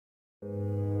You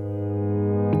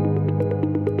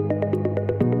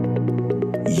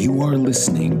are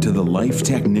listening to the Life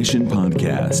Technician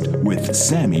Podcast with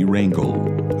Sammy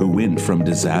Rangel, who went from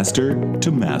disaster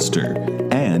to master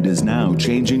and is now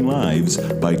changing lives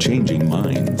by changing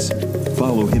minds.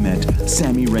 Follow him at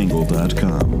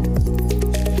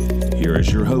sammyrangel.com. Here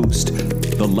is your host,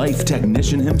 the Life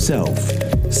Technician himself,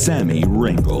 Sammy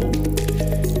Rangel.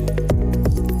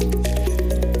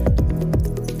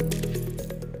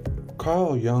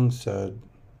 Carl Jung said,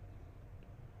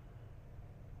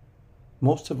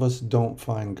 most of us don't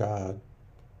find God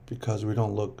because we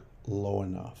don't look low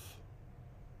enough.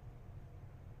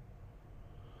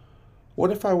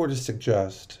 What if I were to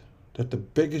suggest that the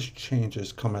biggest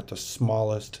changes come at the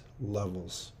smallest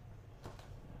levels?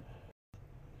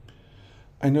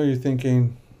 I know you're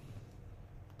thinking,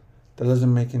 that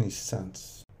doesn't make any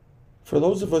sense. For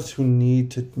those of us who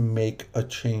need to make a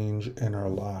change in our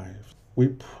lives, we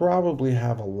probably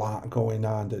have a lot going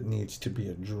on that needs to be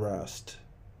addressed.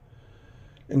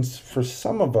 And for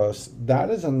some of us, that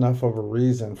is enough of a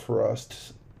reason for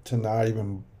us to not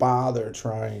even bother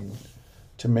trying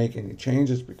to make any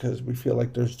changes because we feel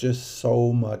like there's just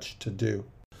so much to do.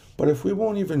 But if we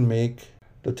won't even make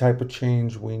the type of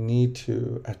change we need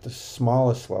to at the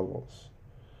smallest levels,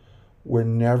 we're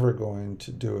never going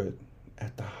to do it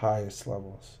at the highest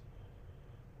levels.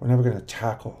 We're never going to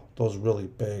tackle those really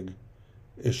big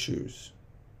issues.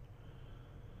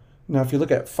 Now, if you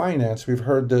look at finance, we've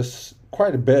heard this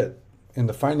quite a bit in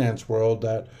the finance world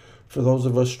that for those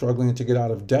of us struggling to get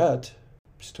out of debt,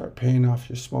 start paying off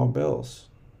your small bills.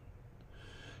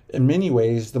 In many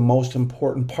ways, the most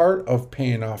important part of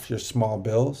paying off your small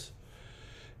bills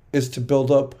is to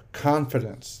build up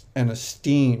confidence and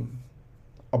esteem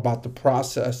about the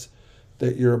process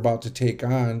that you're about to take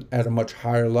on at a much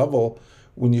higher level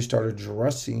when you start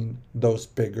addressing those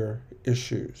bigger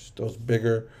issues, those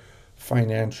bigger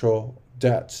financial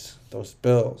debts, those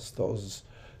bills, those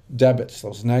debits,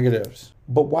 those negatives.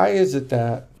 But why is it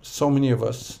that so many of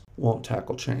us won't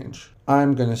tackle change?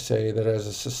 I'm going to say that as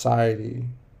a society,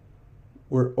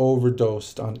 we're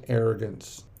overdosed on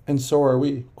arrogance. And so are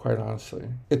we, quite honestly.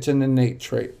 It's an innate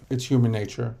trait. It's human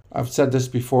nature. I've said this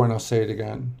before and I'll say it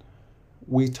again.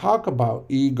 We talk about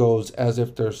egos as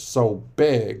if they're so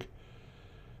big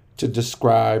to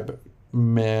describe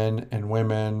men and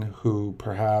women who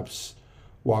perhaps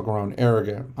walk around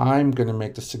arrogant. I'm going to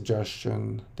make the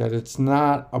suggestion that it's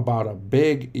not about a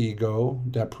big ego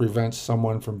that prevents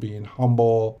someone from being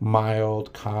humble,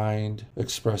 mild, kind,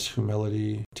 express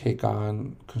humility, take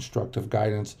on constructive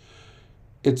guidance.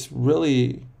 It's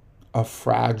really a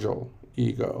fragile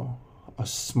ego, a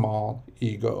small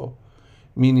ego,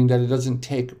 meaning that it doesn't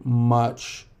take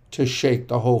much to shake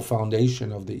the whole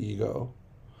foundation of the ego.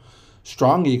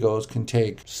 Strong egos can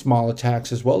take small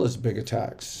attacks as well as big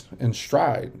attacks and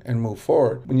stride and move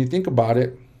forward. When you think about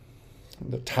it,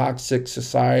 the toxic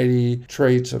society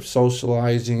traits of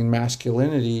socializing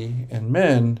masculinity in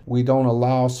men, we don't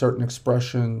allow certain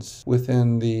expressions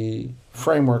within the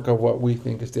framework of what we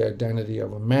think is the identity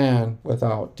of a man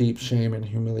without deep shame and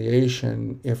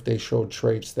humiliation if they show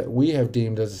traits that we have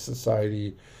deemed as a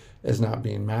society as not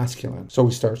being masculine. So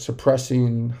we start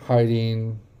suppressing,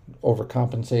 hiding,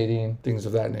 overcompensating, things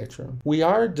of that nature. We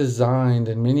are designed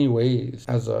in many ways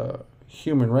as a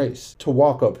human race to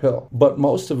walk uphill, but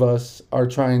most of us are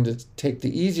trying to take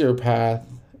the easier path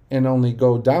and only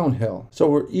go downhill. So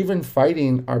we're even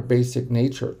fighting our basic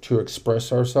nature to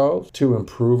express ourselves, to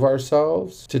improve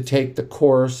ourselves, to take the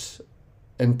course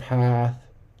and path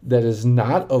that is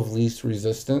not of least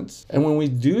resistance. And when we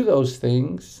do those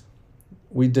things,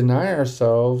 we deny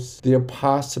ourselves the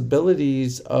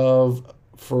possibilities of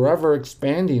forever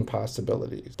expanding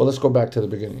possibilities. But let's go back to the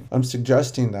beginning. I'm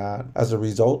suggesting that as a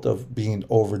result of being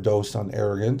overdosed on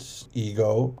arrogance,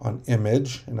 ego, on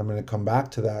image, and I'm going to come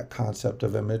back to that concept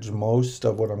of image. Most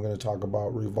of what I'm going to talk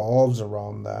about revolves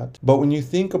around that. But when you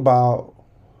think about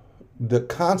the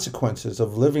consequences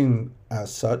of living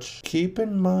as such, keep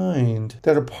in mind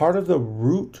that a part of the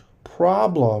root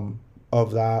problem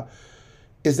of that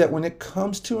is that when it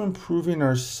comes to improving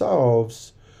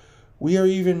ourselves, we are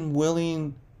even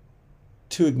willing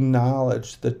to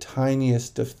acknowledge the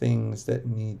tiniest of things that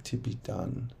need to be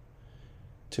done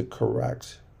to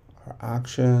correct our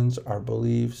actions, our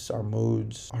beliefs, our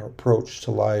moods, our approach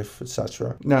to life,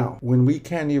 etc. Now, when we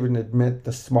can't even admit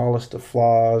the smallest of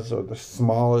flaws or the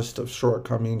smallest of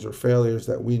shortcomings or failures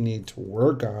that we need to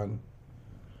work on,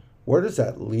 where does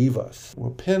that leave us? We'll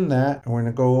pin that and we're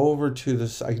going to go over to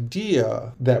this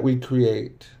idea that we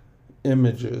create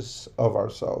images of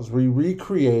ourselves. We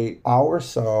recreate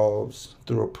ourselves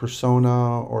through a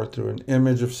persona or through an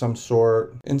image of some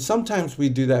sort. And sometimes we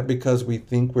do that because we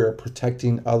think we're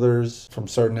protecting others from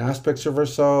certain aspects of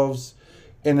ourselves.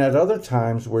 And at other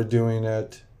times, we're doing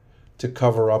it to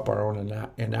cover up our own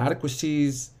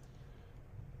inadequacies,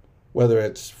 whether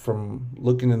it's from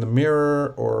looking in the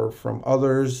mirror or from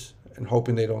others and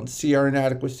hoping they don't see our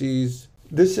inadequacies.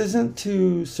 This isn't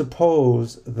to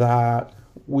suppose that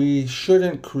we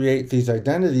shouldn't create these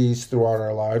identities throughout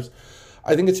our lives.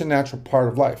 I think it's a natural part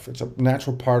of life. It's a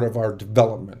natural part of our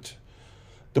development.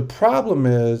 The problem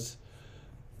is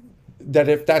that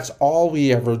if that's all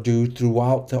we ever do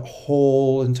throughout the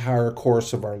whole entire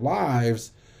course of our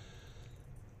lives,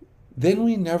 then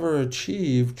we never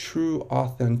achieve true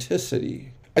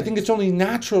authenticity. I think it's only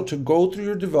natural to go through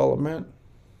your development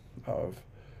of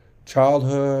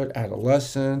childhood,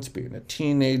 adolescence, being a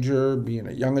teenager, being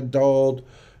a young adult,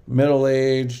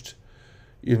 middle-aged.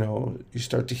 You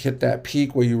start to hit that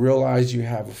peak where you realize you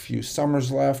have a few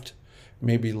summers left,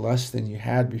 maybe less than you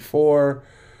had before.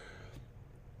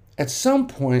 At some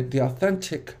point, the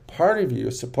authentic part of you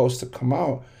is supposed to come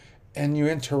out, and you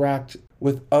interact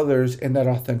with others in that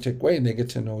authentic way, and they get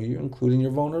to know you, including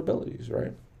your vulnerabilities,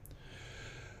 right?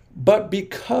 But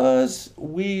because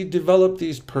we develop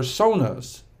these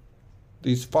personas,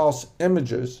 these false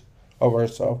images of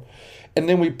ourselves, and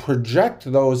then we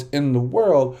project those in the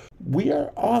world, we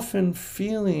are often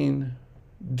feeling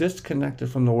disconnected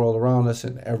from the world around us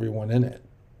and everyone in it.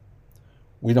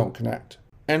 We don't connect.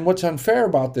 And what's unfair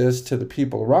about this to the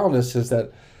people around us is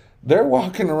that they're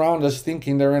walking around us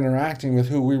thinking they're interacting with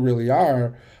who we really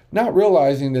are, not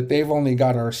realizing that they've only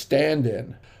got our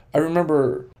stand-in. I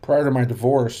remember prior to my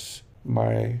divorce,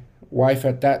 my wife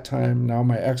at that time, now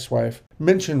my ex-wife,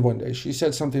 mentioned one day, she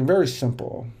said something very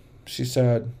simple. She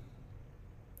said,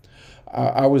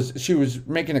 she was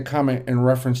making a comment in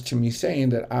reference to me saying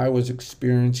that I was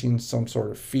experiencing some sort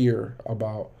of fear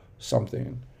about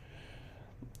something.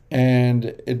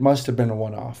 And it must have been a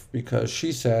one-off, because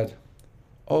she said,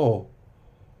 "Oh,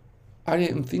 I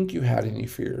didn't think you had any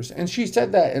fears." And she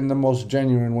said that in the most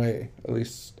genuine way, at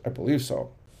least I believe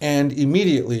so. And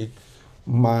immediately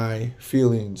my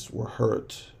feelings were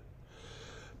hurt.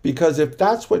 Because if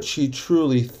that's what she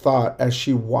truly thought as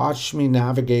she watched me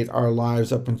navigate our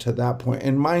lives up until that point,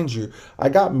 and mind you, I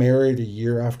got married a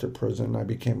year after prison. I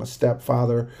became a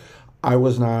stepfather. I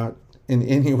was not in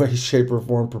any way, shape, or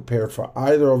form prepared for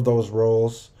either of those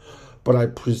roles. But I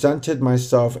presented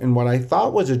myself in what I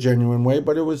thought was a genuine way,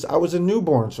 but I was a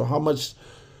newborn. So how much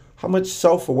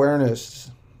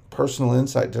self-awareness, personal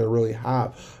insight did I really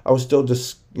have? I was still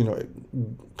just,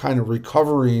 kind of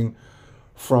recovering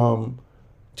from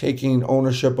taking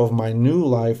ownership of my new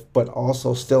life, but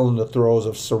also still in the throes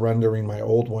of surrendering my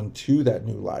old one to that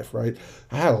new life, right?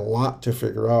 I had a lot to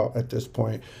figure out at this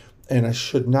point, and I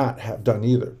should not have done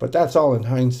either. But that's all in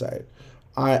hindsight.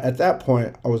 At that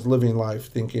point, I was living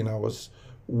life thinking I was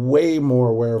way more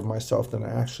aware of myself than I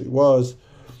actually was,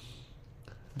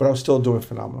 but I was still doing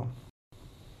phenomenal.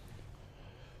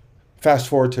 Fast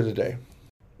forward to today.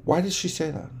 Why did she say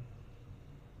that?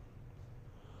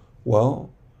 Well,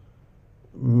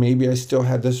 maybe I still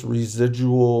had this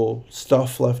residual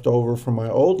stuff left over from my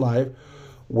old life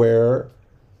where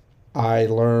I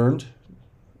learned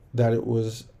that it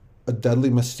was a deadly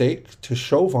mistake to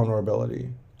show vulnerability,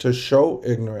 to show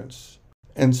ignorance.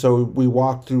 And so we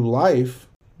walk through life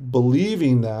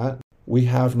believing that we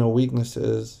have no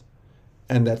weaknesses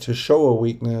and that to show a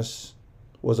weakness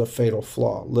was a fatal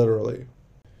flaw, literally.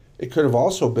 It could have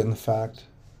also been the fact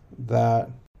that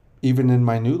even in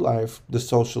my new life, the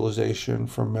socialization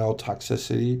from male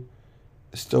toxicity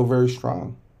is still very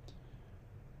strong.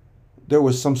 There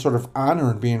was some sort of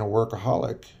honor in being a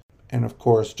workaholic. And of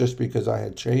course, just because I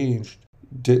had changed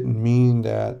didn't mean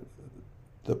that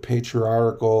the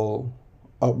patriarchal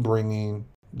upbringing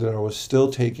that I was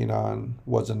still taking on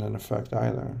wasn't in effect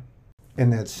either.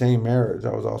 In that same marriage,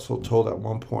 I was also told at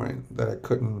one point that I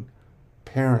couldn't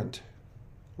parent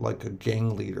like a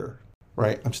gang leader,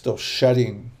 right? I'm still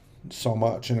shedding so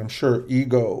much, and I'm sure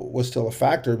ego was still a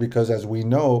factor because, as we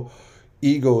know,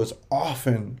 ego is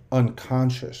often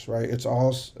unconscious, right? It's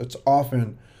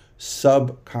often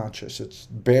subconscious. It's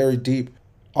buried deep,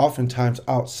 oftentimes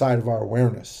outside of our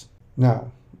awareness.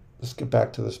 Now, let's get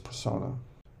back to this persona.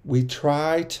 We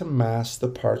try to mask the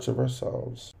parts of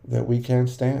ourselves that we can't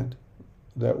stand,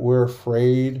 that we're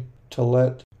afraid to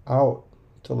let out,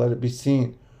 to let it be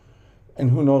seen. And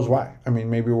who knows why? I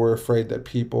mean, maybe we're afraid that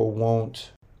people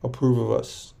won't approve of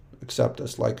us, accept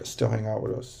us, like us, still hang out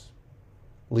with us,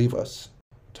 leave us.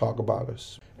 talk about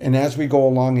us. And as we go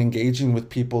along engaging with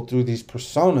people through these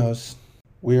personas,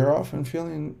 we are often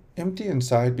feeling empty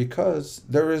inside because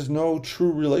there is no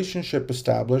true relationship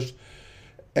established.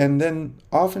 And then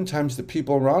oftentimes the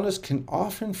people around us can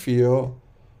often feel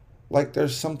like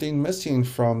there's something missing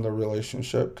from the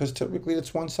relationship because typically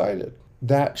it's one-sided.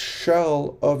 That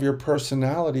shell of your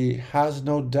personality has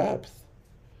no depth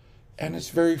and it's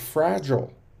very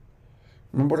fragile.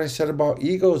 Remember what I said about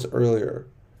egos earlier?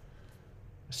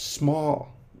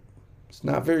 Small. It's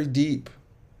not very deep.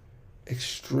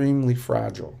 Extremely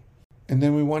fragile. And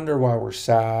then we wonder why we're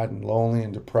sad and lonely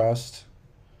and depressed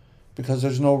because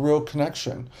there's no real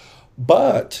connection.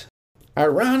 But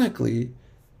ironically,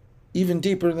 even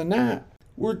deeper than that,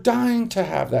 we're dying to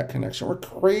have that connection. We're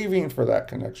craving for that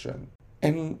connection.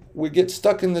 And we get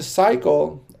stuck in this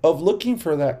cycle of looking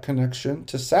for that connection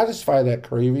to satisfy that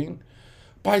craving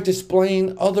by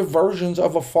displaying other versions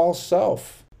of a false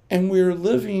self. And we're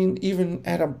living even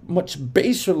at a much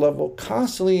baser level,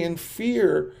 constantly in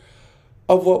fear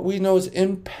of what we know is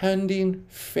impending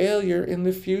failure in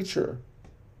the future.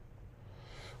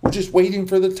 We're just waiting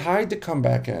for the tide to come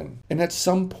back in. And at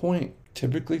some point,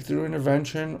 typically through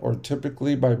intervention or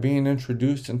typically by being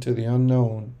introduced into the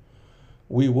unknown,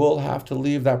 we will have to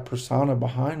leave that persona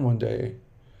behind one day,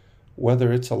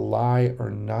 whether it's a lie or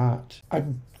not. I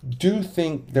do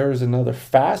think there is another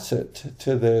facet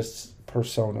to this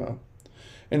persona.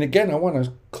 And again, I want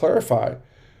to clarify,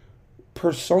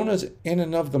 personas in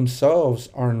and of themselves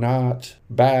are not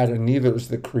bad, and neither is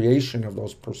the creation of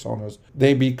those personas.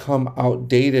 They become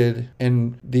outdated,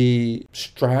 and the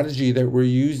strategy that we're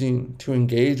using to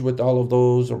engage with all of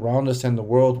those around us and the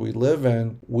world we live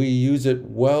in, we use it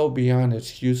well beyond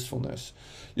its usefulness.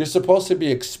 You're supposed to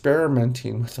be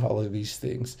experimenting with all of these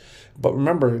things. But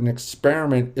remember, an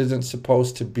experiment isn't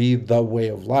supposed to be the way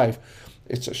of life.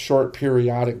 It's a short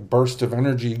periodic burst of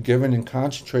energy given and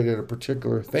concentrated at a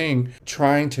particular thing,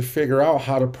 trying to figure out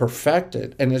how to perfect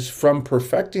it. And it's from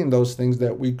perfecting those things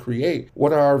that we create.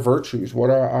 What are our virtues? What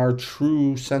are our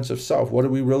true sense of self? What do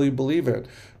we really believe in?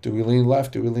 Do we lean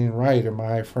left? Do we lean right? Am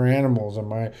I for animals?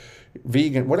 Am I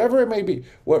vegan? Whatever it may be.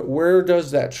 Where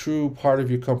does that true part of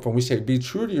you come from? We say be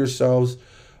true to yourselves.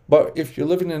 But if you're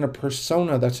living in a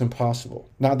persona, that's impossible.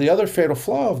 Now, the other fatal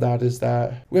flaw of that is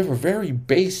that we have a very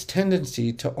base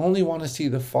tendency to only want to see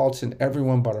the faults in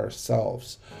everyone but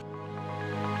ourselves.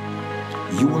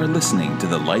 You are listening to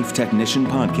the Life Technician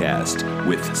Podcast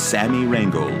with Sammy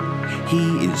Rangel.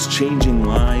 He is changing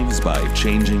lives by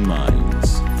changing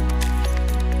minds.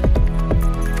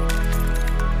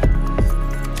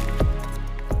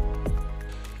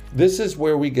 This is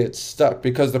where we get stuck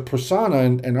because the persona,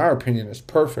 in our opinion, is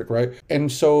perfect, right? And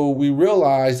so we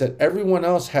realize that everyone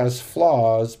else has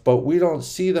flaws, but we don't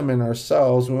see them in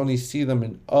ourselves. We only see them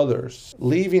in others,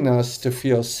 leaving us to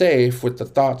feel safe with the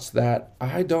thoughts that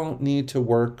I don't need to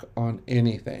work on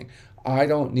anything. I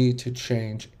don't need to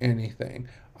change anything.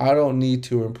 I don't need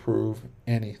to improve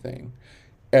anything.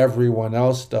 Everyone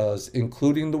else does,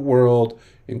 including the world,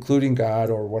 including God,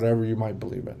 or whatever you might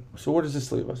believe in. So where does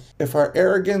this leave us? If our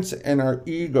arrogance and our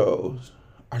egos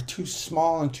are too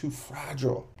small and too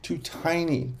fragile, too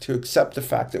tiny to accept the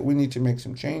fact that we need to make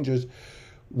some changes,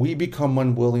 we become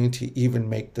unwilling to even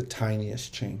make the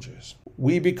tiniest changes.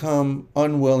 We become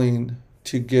unwilling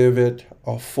to give it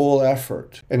a full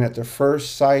effort. And at the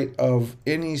first sight of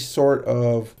any sort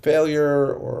of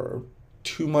failure or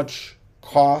too much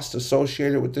cost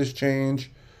associated with this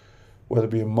change, whether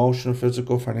it be emotional,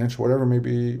 physical, financial, whatever it may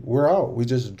be, we're out. We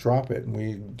just drop it and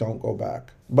we don't go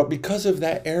back. But because of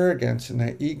that arrogance and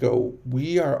that ego,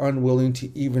 we are unwilling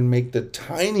to even make the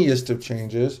tiniest of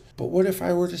changes. But what if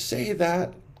I were to say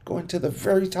that, going to the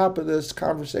very top of this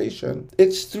conversation,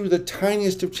 it's through the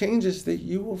tiniest of changes that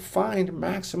you will find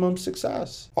maximum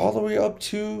success, all the way up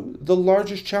to the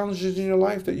largest challenges in your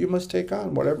life that you must take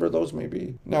on, whatever those may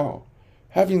be. Now,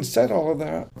 having said all of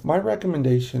that, my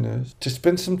recommendation is to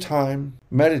spend some time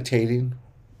meditating,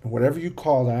 whatever you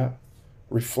call that,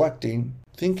 reflecting,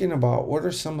 thinking about what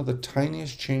are some of the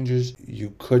tiniest changes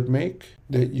you could make,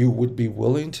 that you would be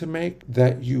willing to make,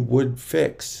 that you would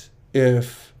fix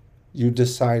if you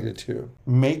decided to.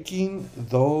 Making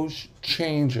those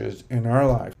changes in our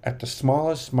life at the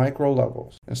smallest micro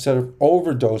levels. Instead of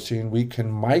overdosing, we can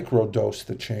microdose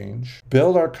the change,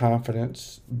 build our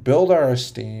confidence, build our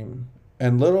esteem,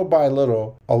 and little by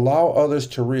little, allow others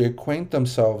to reacquaint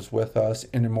themselves with us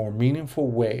in a more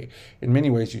meaningful way. In many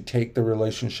ways, you take the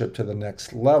relationship to the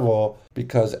next level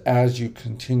because as you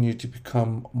continue to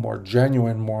become more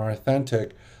genuine, more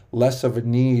authentic, less of a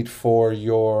need for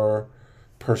your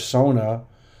persona,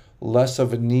 less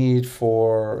of a need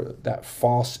for that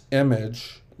false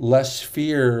image, less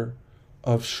fear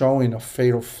of showing a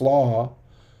fatal flaw,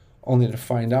 only to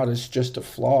find out it's just a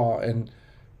flaw, and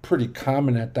pretty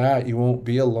common at that. You won't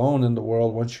be alone in the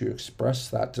world once you express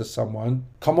that to someone.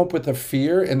 Come up with a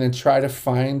fear and then try to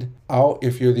find out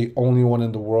if you're the only one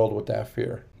in the world with that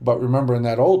fear. But remember, in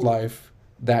that old life,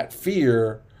 that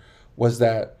fear was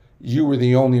that you were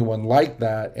the only one like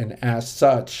that, and as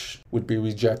such would be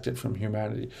rejected from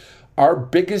humanity. Our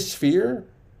biggest fear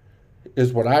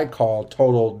is what I call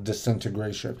total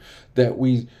disintegration, that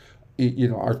we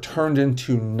are turned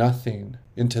into nothing,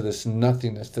 into this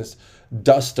nothingness, this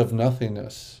dust of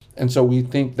nothingness. And so we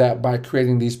think that by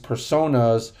creating these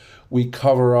personas, we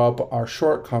cover up our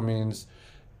shortcomings,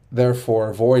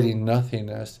 therefore avoiding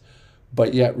nothingness.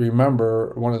 But yet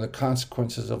remember, one of the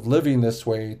consequences of living this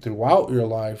way throughout your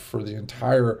life, for the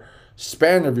entire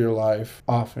span of your life,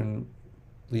 often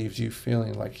leaves you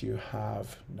feeling like you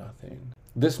have nothing.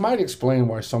 This might explain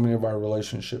why so many of our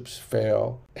relationships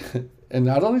fail. And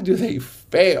not only do they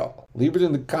fail, leave it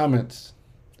in the comments.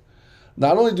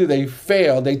 Not only do they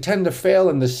fail, they tend to fail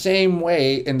in the same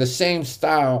way, in the same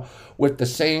style, with the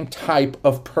same type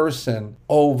of person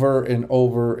over and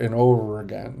over and over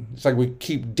again. It's like we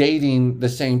keep dating the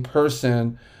same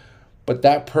person, but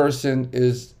that person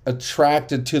is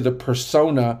attracted to the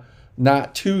persona,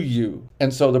 not to you.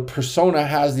 And so the persona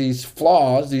has these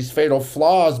flaws, these fatal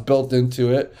flaws built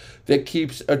into it, that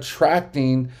keeps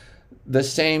attracting the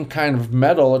same kind of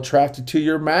metal attracted to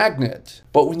your magnet.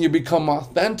 But when you become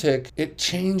authentic, it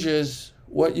changes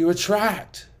what you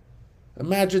attract.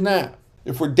 Imagine that.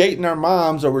 If we're dating our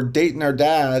moms or we're dating our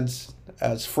dads,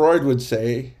 as Freud would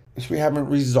say, if we haven't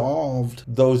resolved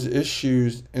those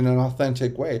issues in an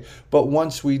authentic way. But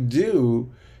once we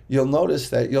do, you'll notice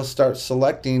that you'll start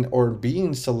selecting or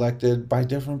being selected by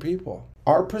different people.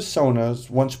 Our personas,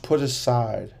 once put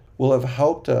aside, will have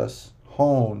helped us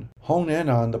hone in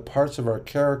on the parts of our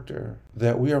character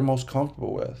that we are most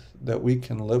comfortable with, that we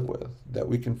can live with, that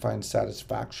we can find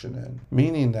satisfaction in.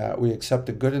 Meaning that we accept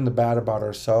the good and the bad about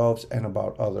ourselves and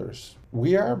about others.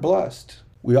 We are blessed.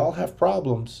 We all have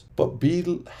problems, but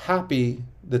be happy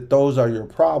that those are your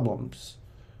problems,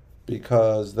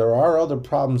 because there are other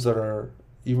problems that are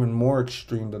even more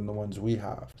extreme than the ones we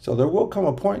have. So there will come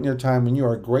a point in your time when you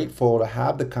are grateful to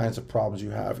have the kinds of problems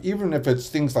you have, even if it's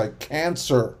things like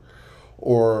cancer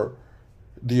or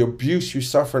the abuse you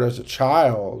suffered as a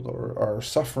child or are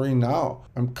suffering now.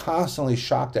 I'm constantly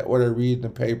shocked at what I read in the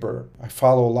paper. I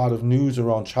follow a lot of news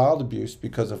around child abuse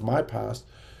because of my past,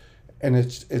 and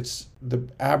it's the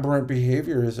aberrant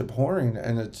behavior is abhorring,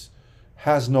 and it's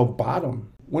has no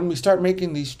bottom. When we start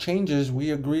making these changes,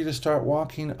 we agree to start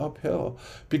walking uphill,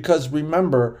 because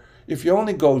remember, if you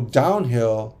only go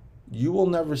downhill, you will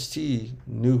never see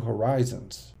new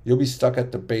horizons. You'll be stuck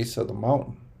at the base of the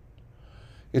mountain.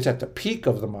 It's at the peak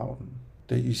of the mountain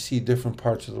that you see different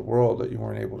parts of the world that you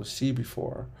weren't able to see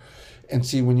before. And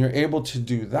see, when you're able to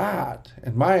do that,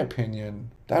 in my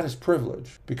opinion, that is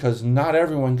privilege, because not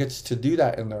everyone gets to do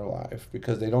that in their life,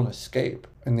 because they don't escape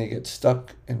and they get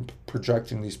stuck in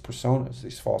projecting these personas,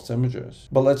 these false images.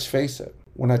 But let's face it,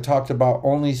 when I talked about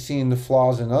only seeing the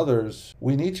flaws in others,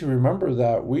 we need to remember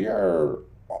that we are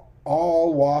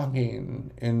all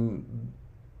walking in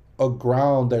a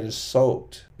ground that is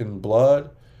soaked in blood,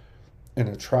 in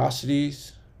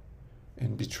atrocities,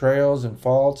 in betrayals and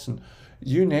faults, and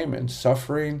you name it, and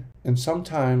suffering. And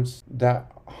sometimes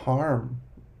that harm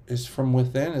is from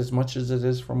within as much as it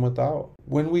is from without.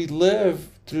 When we live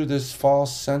through this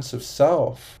false sense of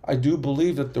self, I do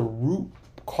believe that the root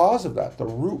cause of that, the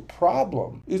root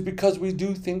problem, is because we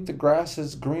do think the grass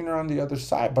is greener on the other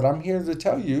side. But I'm here to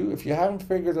tell you, if you haven't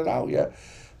figured it out yet,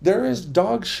 there is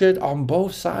dog shit on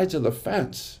both sides of the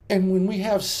fence. And when we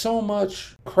have so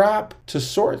much crap to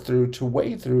sort through, to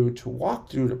wade through, to walk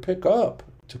through, to pick up,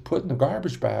 to put in the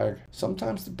garbage bag,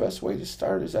 sometimes the best way to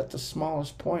start is at the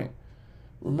smallest point.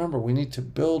 Remember, we need to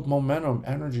build momentum,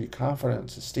 energy,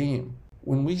 confidence, esteem.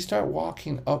 When we start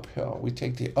walking uphill, we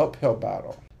take the uphill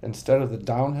battle instead of the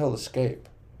downhill escape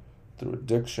through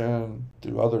addiction,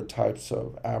 through other types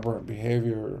of aberrant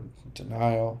behavior,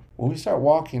 denial. When we start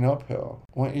walking uphill,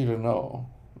 I want you to know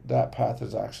that path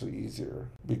is actually easier,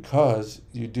 because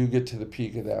you do get to the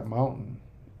peak of that mountain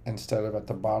instead of at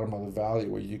the bottom of the valley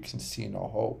where you can see no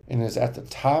hope. And it's at the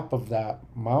top of that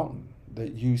mountain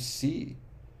that you see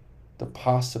the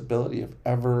possibility of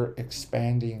ever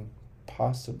expanding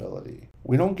possibility.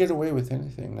 We don't get away with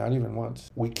anything, not even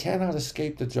once. We cannot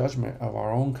escape the judgment of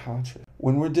our own conscience.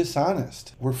 When we're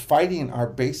dishonest, we're fighting our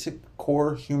basic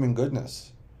core human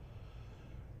goodness.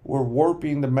 We're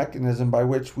warping the mechanism by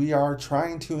which we are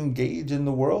trying to engage in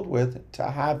the world with to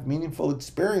have meaningful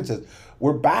experiences.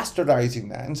 We're bastardizing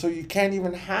that. And so you can't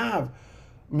even have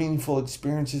meaningful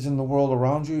experiences in the world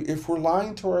around you if we're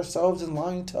lying to ourselves and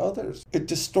lying to others. It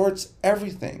distorts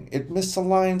everything. It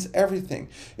misaligns everything.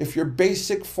 If your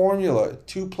basic formula,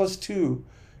 2 plus 2,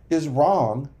 is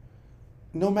wrong,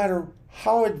 no matter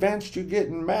how advanced you get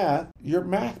in math, your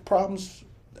math problems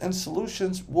and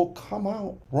solutions will come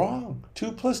out wrong.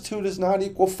 2 plus 2 does not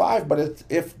equal 5, but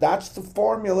if that's the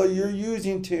formula you're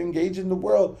using to engage in the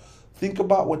world, think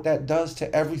about what that does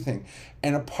to everything.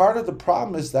 And a part of the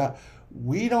problem is that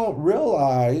we don't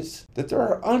realize that there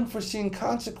are unforeseen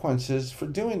consequences for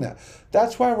doing that.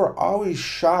 That's why we're always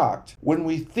shocked when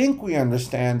we think we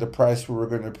understand the price we were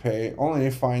going to pay, only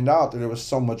to find out that it was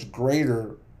so much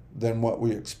greater than what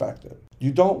we expected.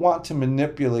 You don't want to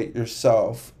manipulate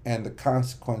yourself and the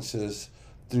consequences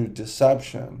through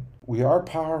deception. We are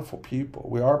powerful people.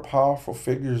 We are powerful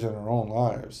figures in our own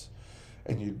lives.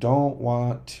 And you don't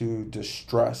want to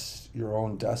distress your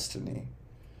own destiny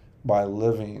by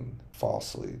living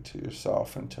falsely to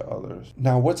yourself and to others.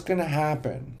 Now, what's going to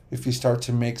happen if you start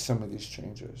to make some of these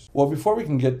changes? Well, before we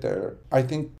can get there, I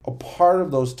think a part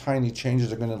of those tiny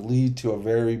changes are going to lead to a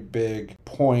very big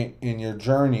point in your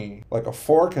journey, like a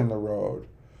fork in the road,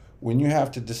 when you have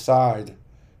to decide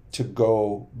to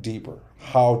go deeper.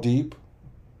 How deep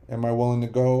am I willing to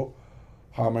go?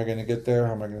 How am I going to get there?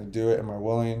 How am I going to do it? Am I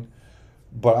willing?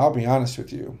 But I'll be honest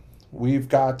with you. We've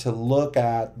got to look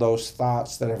at those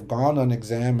thoughts that have gone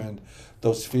unexamined,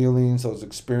 those feelings, those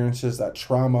experiences, that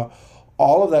trauma,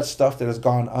 all of that stuff that has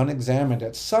gone unexamined.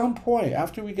 At some point,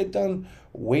 after we get done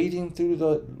wading through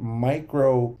the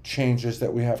micro changes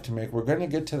that we have to make, we're going to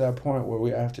get to that point where we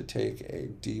have to take a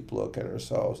deep look at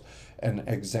ourselves and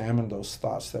examine those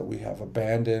thoughts that we have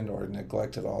abandoned or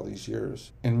neglected all these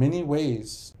years. In many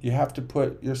ways, you have to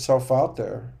put yourself out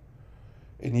there.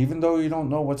 And even though you don't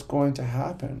know what's going to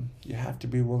happen, you have to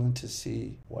be willing to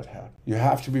see what happens. You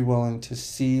have to be willing to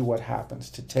see what happens,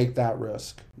 to take that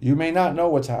risk. You may not know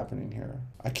what's happening here.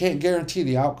 I can't guarantee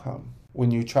the outcome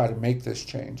when you try to make this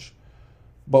change.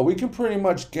 But we can pretty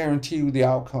much guarantee you the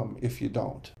outcome if you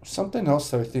don't. Something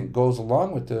else that I think goes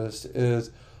along with this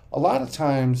is a lot of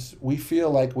times we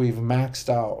feel like we've maxed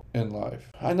out in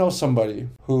life. I know somebody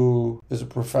who is a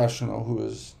professional who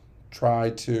is try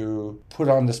to put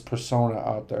on this persona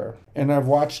out there. And I've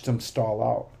watched him stall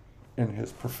out in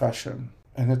his profession.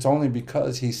 And it's only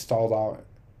because he stalled out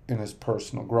in his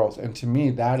personal growth. And to me,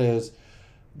 that is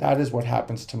what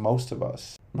happens to most of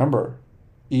us. Remember,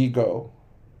 ego,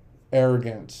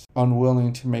 arrogance,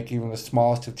 unwilling to make even the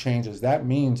smallest of changes. That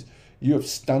means you have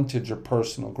stunted your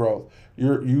personal growth.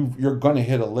 You're going to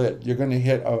hit a lid. You're going to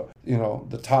hit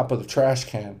the top of the trash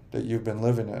can that you've been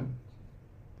living in.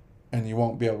 And you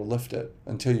won't be able to lift it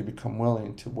until you become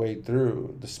willing to wade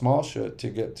through the small shit to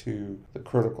get to the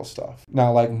critical stuff.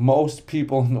 Now, like most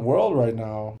people in the world right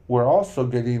now, we're also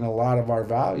getting a lot of our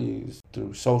values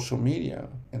through social media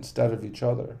instead of each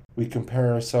other. We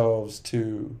compare ourselves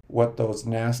to what those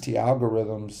nasty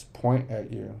algorithms point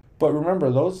at you. But remember,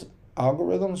 those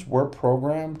algorithms were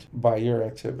programmed by your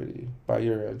activity, by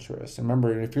your interests. And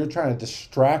remember, if you're trying to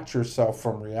distract yourself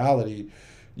from reality,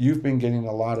 you've been getting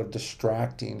a lot of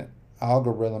distracting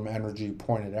algorithm energy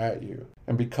pointed at you.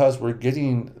 And because we're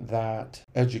getting that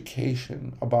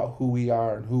education about who we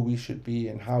are and who we should be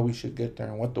and how we should get there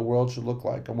and what the world should look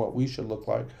like and what we should look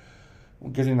like, we're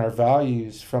getting our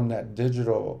values from that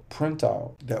digital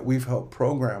printout that we've helped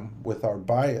program with our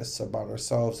bias about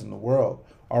ourselves and the world,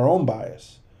 our own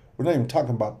bias. We're not even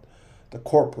talking about the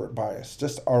corporate bias,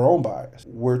 just our own bias.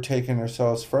 We're taking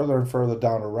ourselves further and further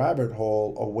down a rabbit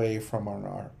hole away from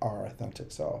our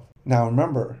authentic self. Now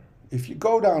remember, if you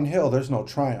go downhill, there's no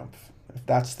triumph. If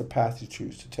that's the path you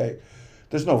choose to take,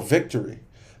 there's no victory.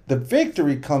 The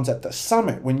victory comes at the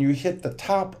summit when you hit the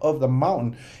top of the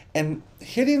mountain. And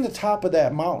hitting the top of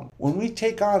that mountain, when we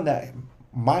take on that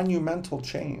monumental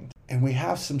change and we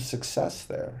have some success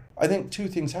there, I think two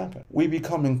things happen. We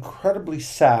become incredibly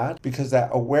sad because that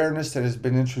awareness that has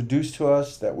been introduced to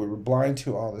us that we were blind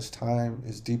to all this time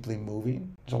is deeply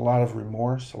moving. There's a lot of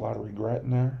remorse, a lot of regret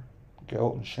in there,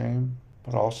 guilt and shame,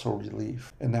 but also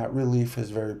relief. And that relief is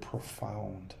very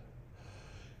profound.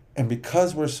 And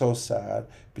because we're so sad,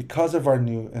 because of our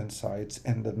new insights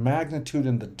and the magnitude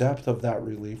and the depth of that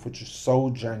relief, which is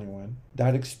so genuine,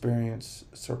 that experience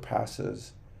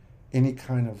surpasses any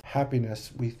kind of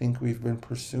happiness we think we've been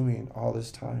pursuing all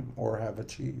this time or have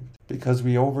achieved. Because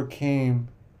we overcame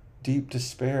deep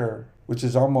despair, which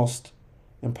is almost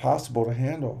impossible to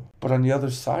handle. But on the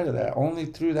other side of that, only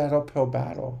through that uphill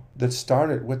battle that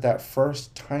started with that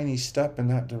first tiny step in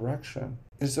that direction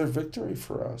is there victory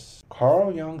for us.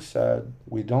 Carl Jung said,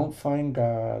 we don't find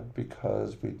God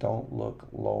because we don't look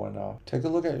low enough. Take a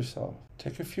look at yourself.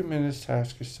 Take a few minutes to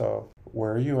ask yourself,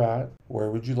 where are you at? Where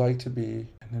would you like to be?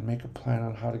 And then make a plan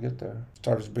on how to get there.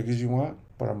 Start as big as you want,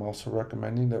 but I'm also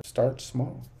recommending that start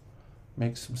small.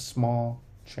 Make some small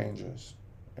changes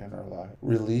in our life.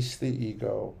 Release the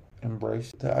ego.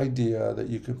 Embrace the idea that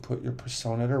you can put your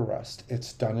persona to rest.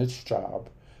 It's done its job.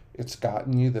 It's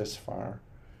gotten you this far.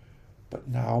 But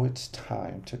now it's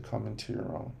time to come into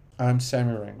your own. I'm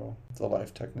Sammy Rangel, the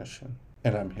Life Technician,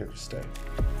 and I'm here to stay.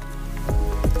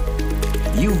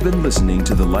 You've been listening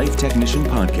to the Life Technician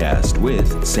Podcast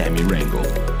with Sammy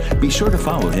Rangel. Be sure to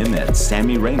follow him at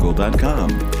sammyrangel.com,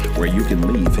 where you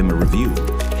can leave him a review.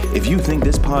 If you think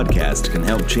this podcast can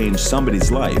help change somebody's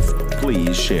life,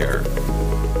 please share.